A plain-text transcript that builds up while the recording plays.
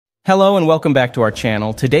Hello and welcome back to our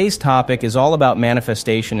channel. Today's topic is all about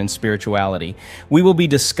manifestation and spirituality. We will be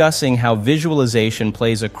discussing how visualization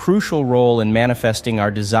plays a crucial role in manifesting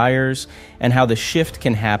our desires and how the shift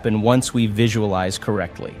can happen once we visualize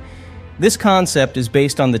correctly. This concept is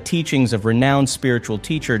based on the teachings of renowned spiritual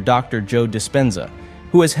teacher Dr. Joe Dispenza,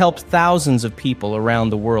 who has helped thousands of people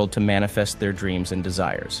around the world to manifest their dreams and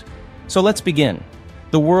desires. So let's begin.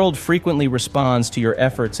 The world frequently responds to your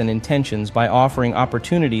efforts and intentions by offering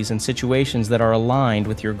opportunities and situations that are aligned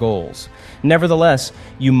with your goals. Nevertheless,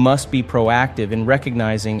 you must be proactive in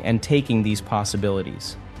recognizing and taking these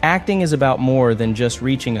possibilities. Acting is about more than just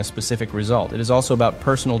reaching a specific result. It is also about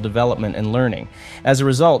personal development and learning. As a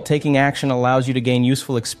result, taking action allows you to gain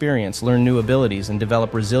useful experience, learn new abilities, and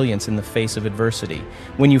develop resilience in the face of adversity.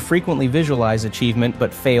 When you frequently visualize achievement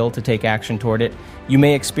but fail to take action toward it, you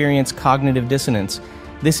may experience cognitive dissonance.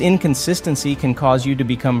 This inconsistency can cause you to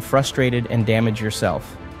become frustrated and damage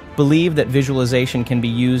yourself. Believe that visualization can be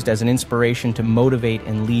used as an inspiration to motivate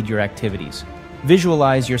and lead your activities.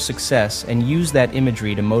 Visualize your success and use that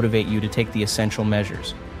imagery to motivate you to take the essential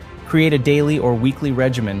measures. Create a daily or weekly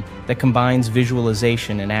regimen that combines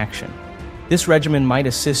visualization and action. This regimen might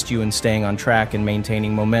assist you in staying on track and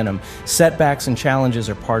maintaining momentum. Setbacks and challenges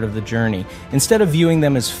are part of the journey. Instead of viewing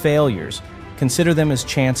them as failures, consider them as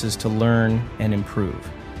chances to learn and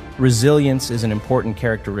improve. Resilience is an important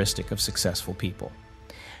characteristic of successful people.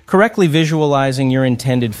 Correctly visualizing your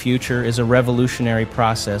intended future is a revolutionary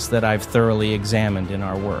process that I've thoroughly examined in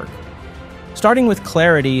our work. Starting with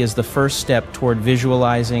clarity is the first step toward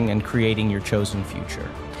visualizing and creating your chosen future.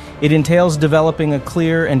 It entails developing a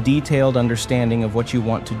clear and detailed understanding of what you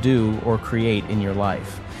want to do or create in your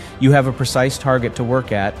life. You have a precise target to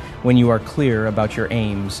work at when you are clear about your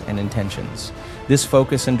aims and intentions. This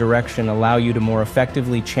focus and direction allow you to more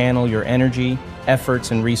effectively channel your energy,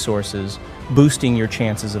 efforts, and resources, boosting your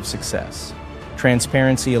chances of success.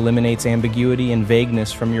 Transparency eliminates ambiguity and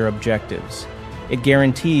vagueness from your objectives. It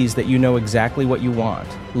guarantees that you know exactly what you want,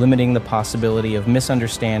 limiting the possibility of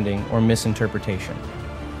misunderstanding or misinterpretation.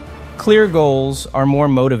 Clear goals are more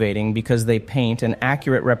motivating because they paint an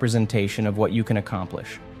accurate representation of what you can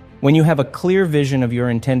accomplish. When you have a clear vision of your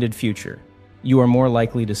intended future, you are more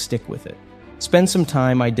likely to stick with it. Spend some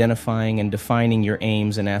time identifying and defining your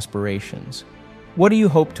aims and aspirations. What do you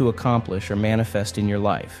hope to accomplish or manifest in your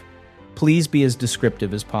life? Please be as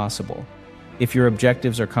descriptive as possible. If your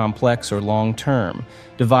objectives are complex or long-term,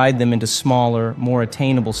 divide them into smaller, more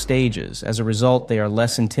attainable stages. As a result, they are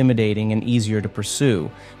less intimidating and easier to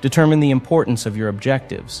pursue. Determine the importance of your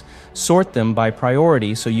objectives. Sort them by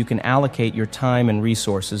priority so you can allocate your time and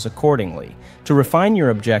resources accordingly. To refine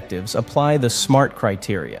your objectives, apply the SMART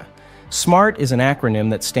criteria. SMART is an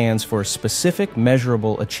acronym that stands for specific,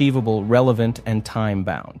 measurable, achievable, relevant, and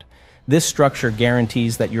time-bound. This structure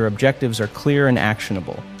guarantees that your objectives are clear and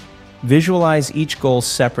actionable. Visualize each goal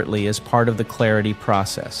separately as part of the clarity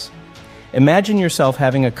process. Imagine yourself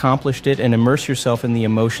having accomplished it and immerse yourself in the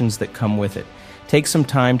emotions that come with it. Take some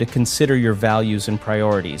time to consider your values and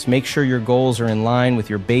priorities. Make sure your goals are in line with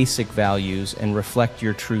your basic values and reflect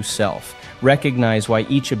your true self. Recognize why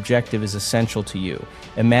each objective is essential to you.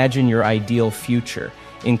 Imagine your ideal future,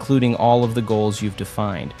 including all of the goals you've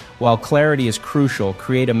defined. While clarity is crucial,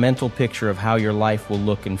 create a mental picture of how your life will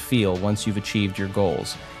look and feel once you've achieved your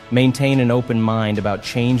goals. Maintain an open mind about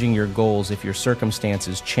changing your goals if your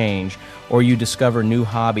circumstances change or you discover new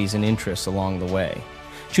hobbies and interests along the way.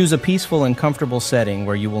 Choose a peaceful and comfortable setting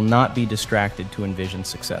where you will not be distracted to envision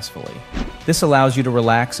successfully. This allows you to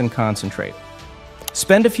relax and concentrate.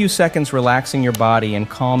 Spend a few seconds relaxing your body and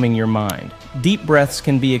calming your mind. Deep breaths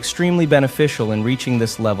can be extremely beneficial in reaching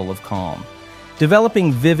this level of calm.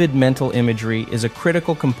 Developing vivid mental imagery is a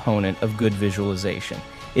critical component of good visualization.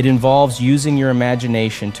 It involves using your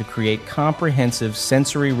imagination to create comprehensive,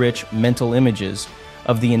 sensory-rich mental images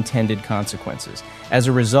of the intended consequences. As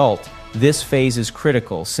a result, this phase is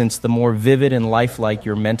critical since the more vivid and lifelike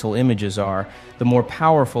your mental images are, the more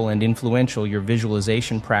powerful and influential your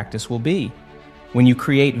visualization practice will be. When you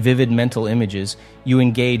create vivid mental images, you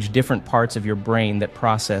engage different parts of your brain that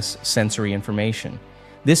process sensory information.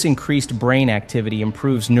 This increased brain activity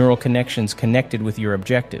improves neural connections connected with your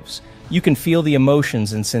objectives. You can feel the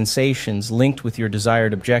emotions and sensations linked with your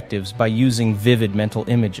desired objectives by using vivid mental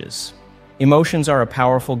images. Emotions are a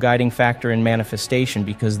powerful guiding factor in manifestation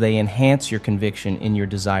because they enhance your conviction in your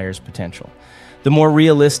desire's potential. The more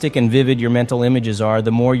realistic and vivid your mental images are,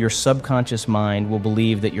 the more your subconscious mind will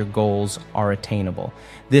believe that your goals are attainable.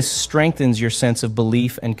 This strengthens your sense of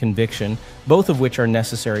belief and conviction, both of which are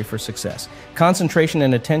necessary for success. Concentration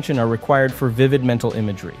and attention are required for vivid mental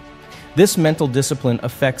imagery. This mental discipline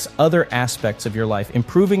affects other aspects of your life,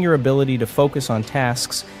 improving your ability to focus on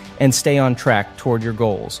tasks and stay on track toward your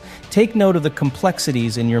goals. Take note of the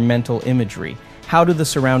complexities in your mental imagery. How do the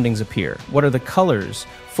surroundings appear? What are the colors,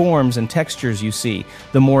 forms, and textures you see?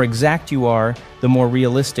 The more exact you are, the more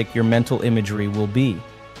realistic your mental imagery will be.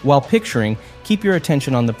 While picturing, keep your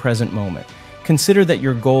attention on the present moment. Consider that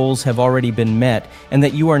your goals have already been met and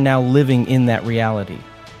that you are now living in that reality.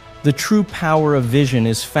 The true power of vision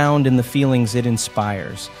is found in the feelings it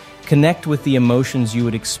inspires. Connect with the emotions you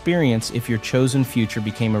would experience if your chosen future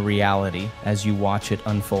became a reality as you watch it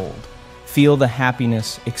unfold. Feel the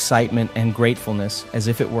happiness, excitement, and gratefulness as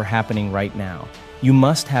if it were happening right now. You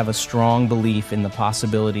must have a strong belief in the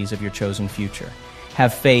possibilities of your chosen future.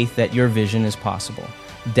 Have faith that your vision is possible.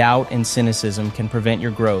 Doubt and cynicism can prevent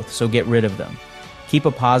your growth, so get rid of them. Keep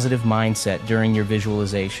a positive mindset during your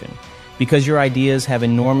visualization. Because your ideas have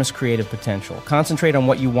enormous creative potential, concentrate on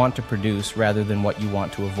what you want to produce rather than what you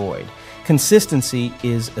want to avoid. Consistency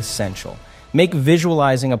is essential. Make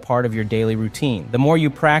visualizing a part of your daily routine. The more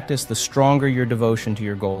you practice, the stronger your devotion to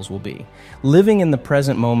your goals will be. Living in the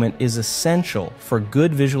present moment is essential for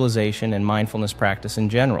good visualization and mindfulness practice in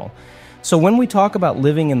general. So when we talk about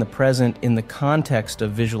living in the present in the context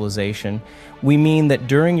of visualization, we mean that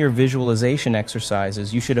during your visualization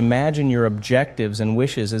exercises, you should imagine your objectives and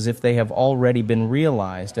wishes as if they have already been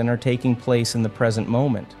realized and are taking place in the present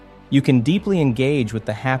moment. You can deeply engage with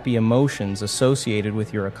the happy emotions associated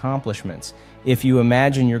with your accomplishments if you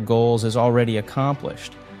imagine your goals as already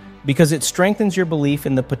accomplished. Because it strengthens your belief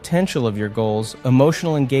in the potential of your goals,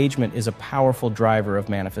 emotional engagement is a powerful driver of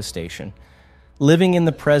manifestation. Living in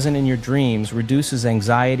the present in your dreams reduces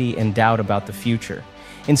anxiety and doubt about the future.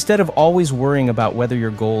 Instead of always worrying about whether your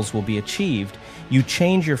goals will be achieved, you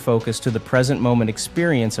change your focus to the present moment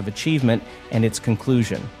experience of achievement and its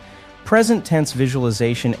conclusion. Present tense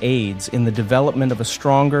visualization aids in the development of a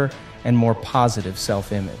stronger and more positive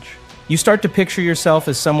self-image. You start to picture yourself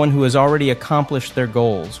as someone who has already accomplished their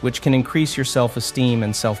goals, which can increase your self-esteem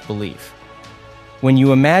and self-belief. When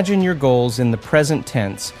you imagine your goals in the present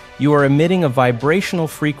tense, you are emitting a vibrational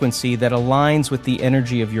frequency that aligns with the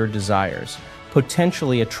energy of your desires,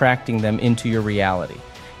 potentially attracting them into your reality.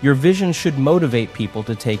 Your vision should motivate people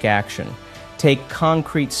to take action. Take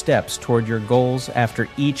concrete steps toward your goals after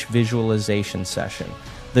each visualization session.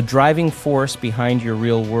 The driving force behind your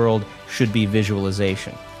real world should be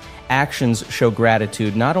visualization. Actions show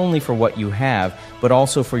gratitude not only for what you have, but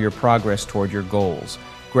also for your progress toward your goals.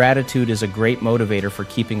 Gratitude is a great motivator for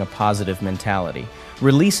keeping a positive mentality.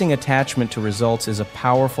 Releasing attachment to results is a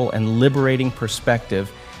powerful and liberating perspective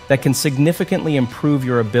that can significantly improve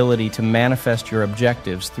your ability to manifest your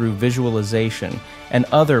objectives through visualization and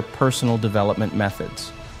other personal development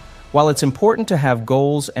methods. While it's important to have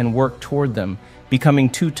goals and work toward them, becoming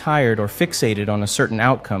too tired or fixated on a certain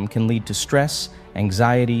outcome can lead to stress,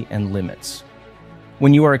 anxiety, and limits.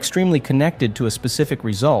 When you are extremely connected to a specific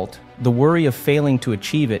result, the worry of failing to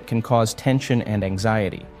achieve it can cause tension and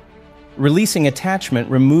anxiety. Releasing attachment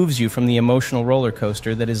removes you from the emotional roller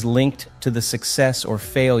coaster that is linked to the success or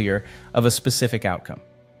failure of a specific outcome.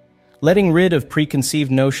 Letting rid of preconceived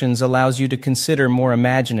notions allows you to consider more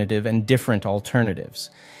imaginative and different alternatives.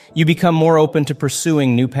 You become more open to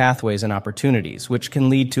pursuing new pathways and opportunities, which can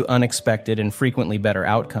lead to unexpected and frequently better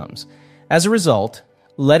outcomes. As a result,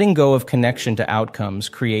 letting go of connection to outcomes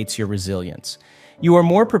creates your resilience. You are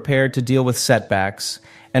more prepared to deal with setbacks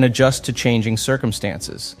and adjust to changing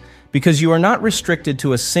circumstances, because you are not restricted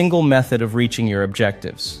to a single method of reaching your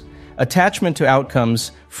objectives. Attachment to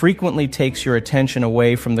outcomes frequently takes your attention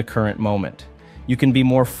away from the current moment. You can be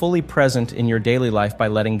more fully present in your daily life by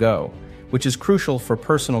letting go, which is crucial for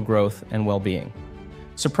personal growth and well-being.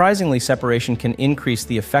 Surprisingly, separation can increase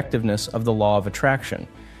the effectiveness of the law of attraction.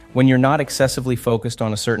 When you're not excessively focused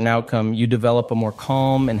on a certain outcome, you develop a more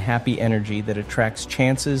calm and happy energy that attracts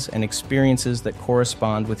chances and experiences that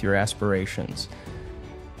correspond with your aspirations.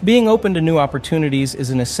 Being open to new opportunities is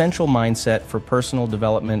an essential mindset for personal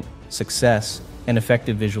development, success, and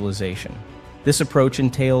effective visualization. This approach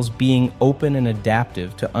entails being open and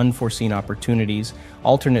adaptive to unforeseen opportunities,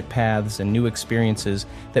 alternate paths, and new experiences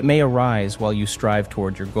that may arise while you strive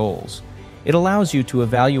toward your goals. It allows you to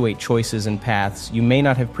evaluate choices and paths you may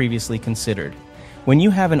not have previously considered. When you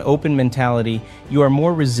have an open mentality, you are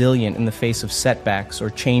more resilient in the face of setbacks or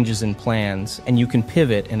changes in plans, and you can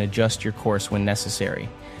pivot and adjust your course when necessary.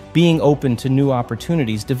 Being open to new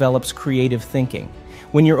opportunities develops creative thinking.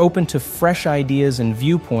 When you're open to fresh ideas and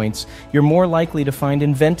viewpoints, you're more likely to find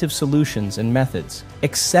inventive solutions and methods.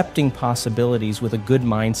 Accepting possibilities with a good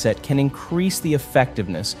mindset can increase the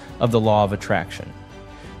effectiveness of the law of attraction.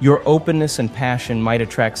 Your openness and passion might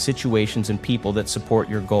attract situations and people that support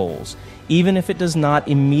your goals. Even if it does not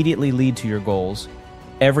immediately lead to your goals,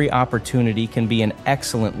 every opportunity can be an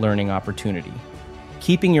excellent learning opportunity.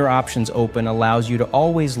 Keeping your options open allows you to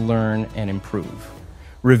always learn and improve.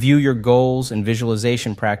 Review your goals and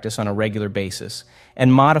visualization practice on a regular basis,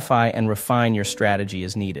 and modify and refine your strategy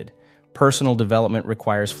as needed. Personal development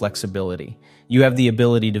requires flexibility. You have the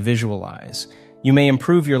ability to visualize. You may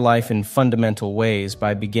improve your life in fundamental ways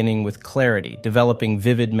by beginning with clarity, developing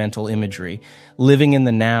vivid mental imagery, living in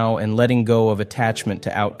the now, and letting go of attachment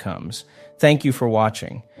to outcomes. Thank you for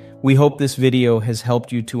watching. We hope this video has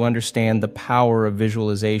helped you to understand the power of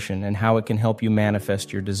visualization and how it can help you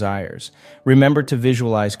manifest your desires. Remember to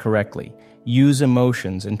visualize correctly, use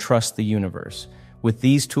emotions, and trust the universe. With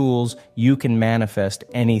these tools, you can manifest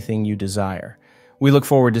anything you desire. We look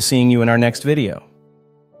forward to seeing you in our next video.